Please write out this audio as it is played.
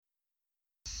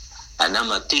那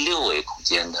么第六维空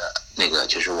间的那个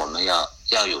就是我们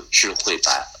要有智慧，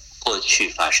把过去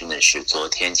发生的事、昨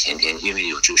天、前天，因为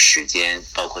有这个时间，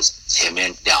包括前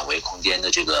面2维空间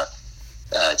的这个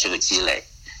积累，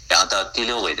然后到第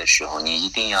6维的时候，你一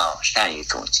定要善于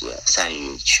总结，善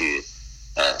于去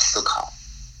思考，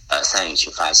善于去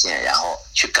发现，然后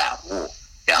去感悟，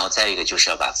然后再一个就是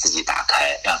要把自己打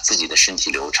开，让自己的身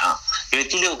体流畅，因为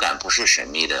第6感不是神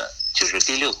秘的，就是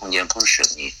第6空间不是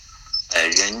神秘。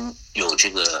人有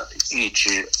这个预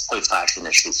知会发生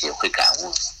的事情，会感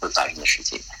悟会发生的事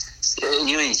情。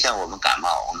因为你像我们感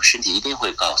冒，我们身体一定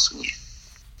会告诉你，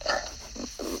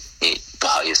你不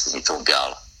好意思，你中标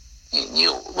了，你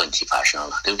有问题发生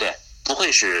了，对不对？不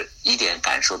会是一点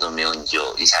感受都没有，你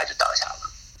就一下就倒下了。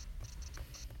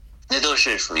那都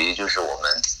是属于就是我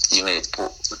们因为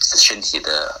身体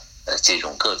的这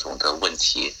种各种的问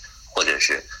题，或者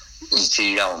是以至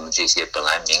于让我们这些本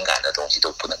来敏感的东西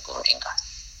都不能够敏感，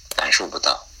感受不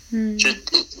到。这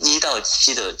1到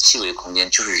7的7维空间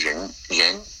就是人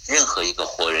任何一个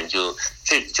活人，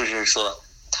这就是说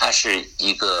他是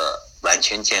一个完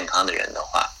全健康的人的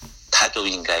话，他都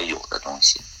应该有的东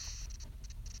西，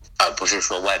而不是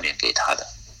说外面给他的。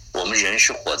我们人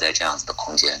是活在这样子的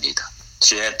空间里的，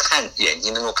虽然眼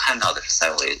睛能够看到的是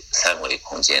三维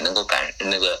空间，能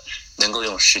够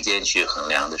用时间去衡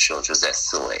量的时候就在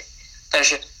4维，但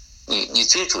是你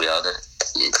最主要的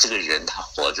这个人他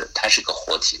活着，他是个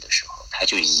活体的时候，他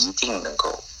就一定能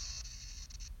够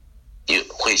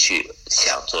会去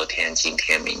想昨天、今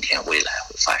天、明天、未来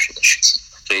会发生的事情。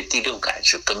所以第6感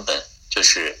是根本，就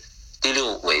是第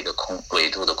6维的维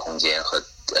度的空间和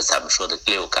咱们说的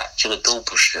第6感，这个都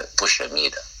不神秘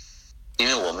的，因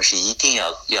为我们是一定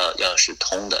要是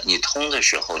通的。你通的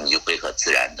时候，你就会和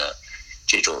自然的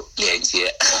这种连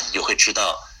接，你就会知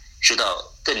道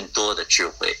更多的智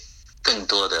慧，更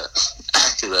多的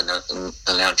这个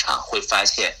能量场，会发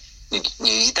现你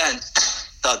一旦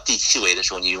到第7维的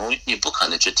时候，你不可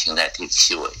能只停在第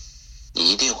7维，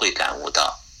你一定会感悟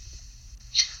到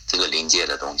这个临界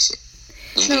的东西，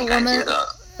你一定感觉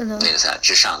到那个啥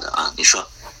之上的啊。你说，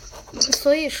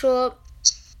所以说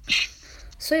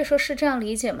是这样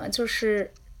理解吗？就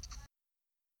是